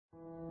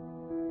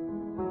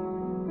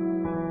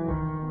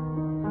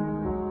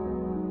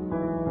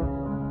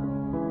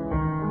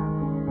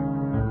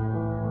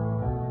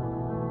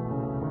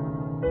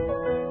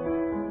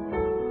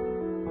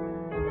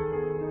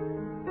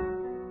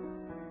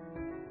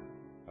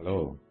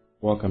Hello,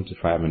 welcome to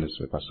 5 Minutes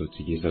with Pastor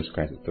T. Jesus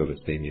Christ is still the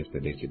same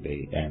yesterday,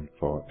 today, and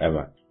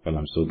forever. Well,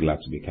 I'm so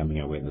glad to be coming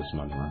your way this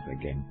morning once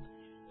again.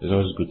 It's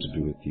always good to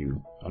be with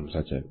you on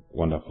such a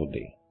wonderful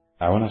day.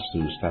 I want us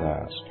to start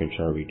our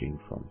scripture reading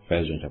from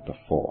 1 John chapter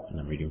 4, and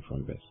I'm reading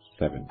from verse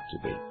 7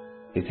 today.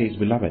 It says,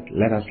 Beloved,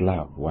 let us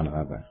love one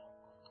another,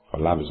 for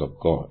love is of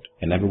God,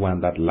 and everyone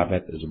that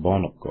loveth is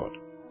born of God,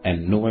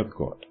 and knoweth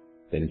God.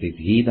 Then it says,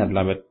 He that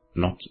loveth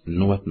not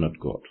knoweth not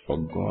God, for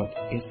God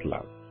is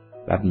love.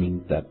 That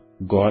means that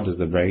God is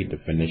the very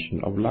definition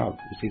of love.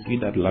 It says, He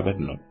that loveth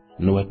not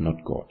knoweth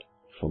not God,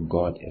 for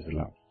God is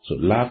love. So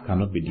love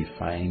cannot be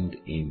defined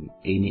in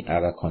any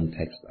other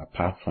context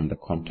apart from the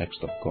context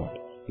of God,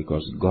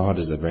 because God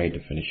is the very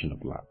definition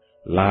of love.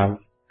 Love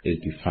is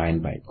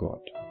defined by God.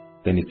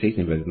 Then it says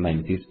in verse 9,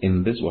 it says,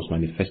 In this was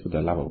manifested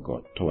the love of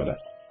God toward us,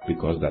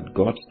 because that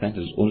God sent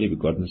His only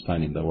begotten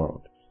Son in the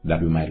world,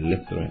 that we might live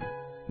through Him.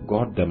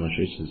 God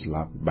demonstrates His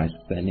love by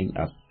sending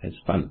us His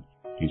Son.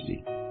 You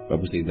see, the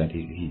Bible says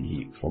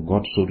that for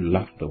God so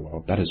loved the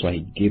world, that is why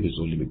He gave His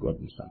only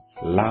begotten Son.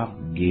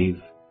 Love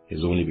gave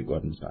His only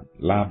begotten Son.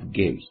 Love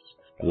gives.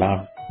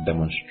 Love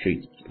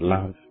demonstrates.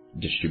 Love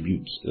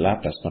distributes.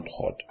 Love does not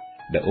hoard.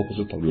 The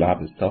opposite of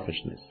love is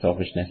selfishness.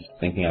 Selfishness is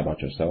thinking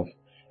about yourself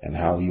and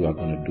how you are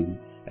going to do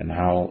and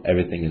how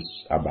everything is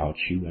about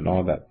you and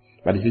all that.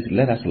 But it says,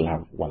 let us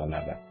love one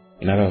another.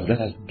 In other words,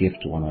 let us give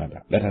to one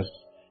another. Let us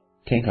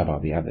think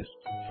about the others.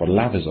 For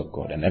love is of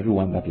God, and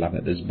everyone that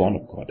loveth is born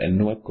of God, and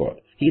knoweth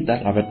God. He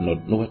that loveth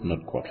not knoweth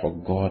not God, for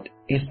God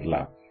is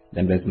love.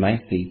 Then verse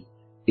 9 says,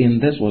 In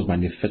this was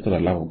manifested the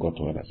love of God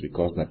toward us,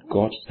 because that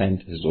God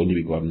sent His only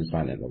begotten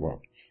Son in the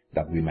world,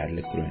 that we might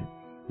live through Him.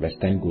 Verse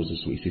 10 goes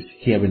this way. It says,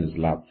 Herein is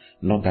love,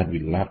 not that we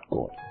loved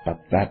God, but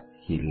that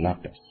He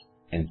loved us,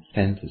 and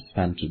sent His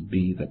Son to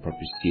be the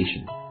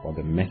propitiation, or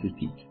the mercy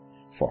seat,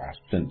 for our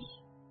sins.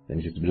 Then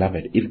it says,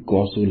 Beloved, if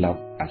God so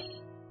loved us,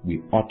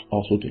 we ought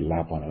also to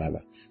love one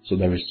another. So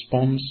the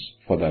response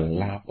for the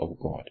love of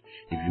God,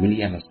 if you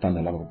really understand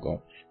the love of God,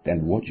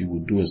 then what you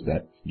will do is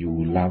that you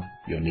will love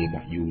your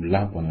neighbor. You will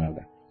love one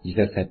another.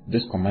 Jesus said,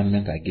 This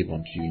commandment I give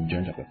unto you in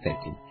John chapter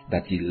 13,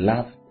 that ye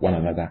love one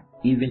another,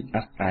 even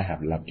as I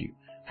have loved you.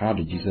 How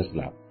did Jesus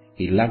love?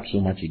 He loved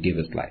so much He gave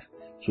His life.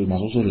 So we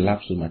must also love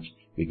so much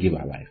we give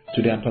our life.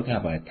 Today I'm talking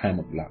about a time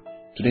of love.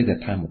 Today is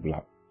a time of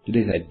love. Today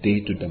is a day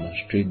to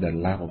demonstrate the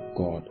love of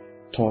God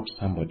towards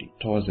somebody,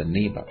 towards a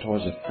neighbor,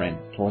 towards a friend,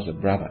 towards a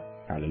brother.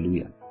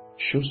 Hallelujah.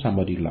 Show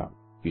somebody love.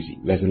 You see,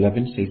 verse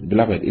 11 says,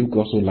 Beloved, if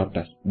God so loved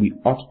us, we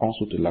ought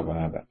also to love one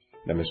another.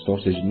 Then verse 12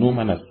 says, No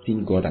man has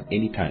seen God at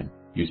any time.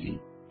 You see,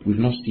 we've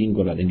not seen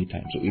God at any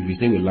time. So if we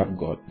say we love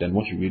God, then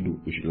what should we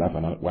do? We should love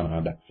one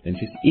another. Then it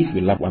says, if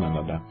we love one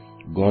another,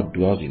 God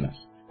dwells in us,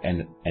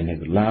 and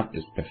His love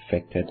is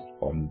perfected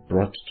or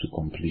brought to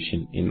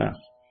completion in us.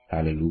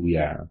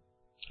 Hallelujah.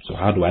 So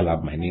how do I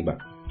love my neighbor?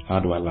 How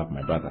do I love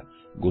my brother?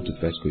 Go to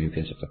 1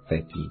 Corinthians chapter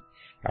 13.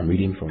 I'm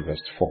reading from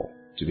verse 4.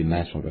 To be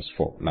nice, from verse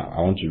 4. Now,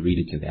 I want to read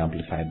it in the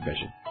Amplified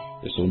Version.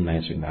 It's so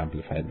nice in the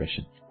Amplified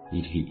Version.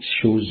 He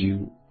shows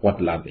you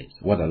what love is,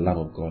 what the love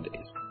of God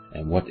is,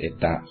 and what it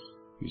does.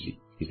 You see,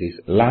 he says,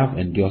 Love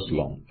endures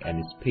long and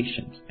is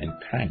patient and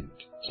kind.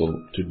 So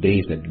today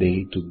is the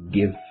day to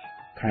give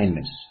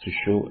kindness, to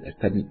show a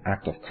certain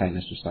act of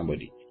kindness to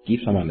somebody.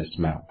 Give someone a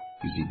smile.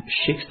 You see,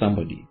 shake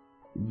somebody.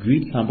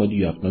 Greet somebody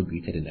you have not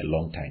greeted in a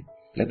long time.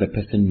 Let the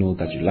person know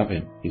that you love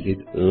him. He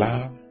says,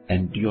 Love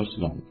endures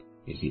long.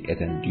 You see, it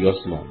endures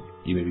long.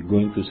 You may be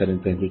going through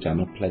certain things which are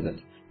not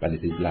pleasant, but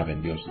it is love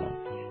endures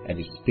long. And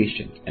is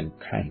patient and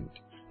kind.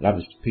 Love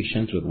is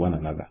patient with one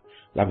another.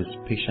 Love is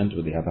patient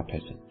with the other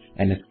person.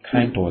 And is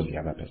kind towards the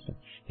other person.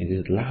 It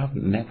says, Love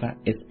never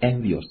is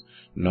envious,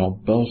 nor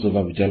boils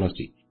over with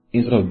jealousy.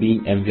 Instead of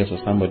being envious of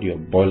somebody or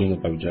boiling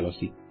over with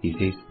jealousy, he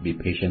says, be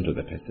patient with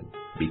the person.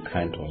 Be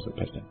kind towards the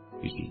person.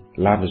 You see,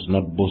 love is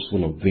not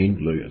boastful or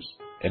vainglorious.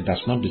 It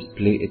does not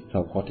display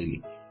itself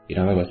haughtily. In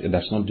other words, it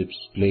does not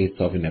display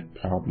itself in a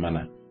proud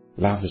manner.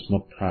 Love is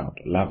not proud.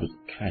 Love is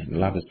kind.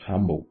 Love is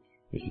humble.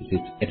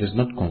 It is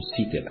not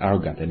conceited,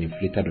 arrogant, and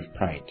inflated with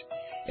pride.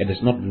 It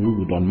is not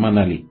rude or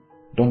unmannerly.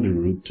 Don't be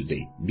rude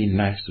today. Be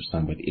nice to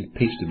somebody. It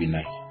pays to be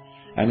nice.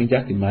 I mean,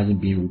 just imagine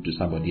being rude to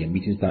somebody and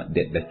meeting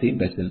the same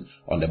person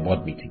on the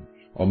board meeting,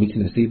 or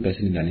meeting the same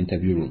person in an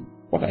interview room.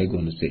 What are you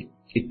going to say?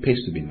 It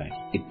pays to be nice.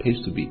 It pays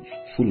to be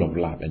full of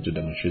love and to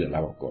demonstrate the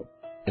love of God.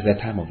 It's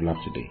a time of love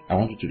today. I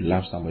want you to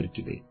love somebody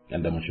today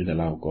and demonstrate the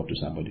love of God to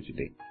somebody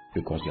today,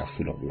 because you are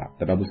full of love.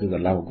 The Bible says the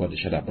love of God is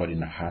shed abroad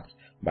in our hearts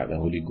by the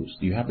Holy Ghost.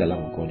 You have the love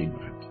of God in your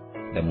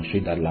heart.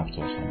 Demonstrate that love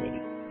towards somebody.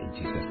 In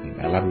Jesus' name.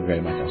 I love you very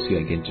much. I'll see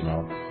you again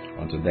tomorrow.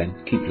 Until then,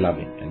 keep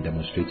loving and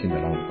demonstrating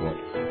the love of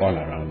God all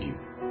around you.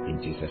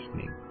 In Jesus'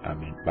 name.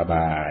 Amen.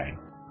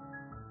 Bye-bye.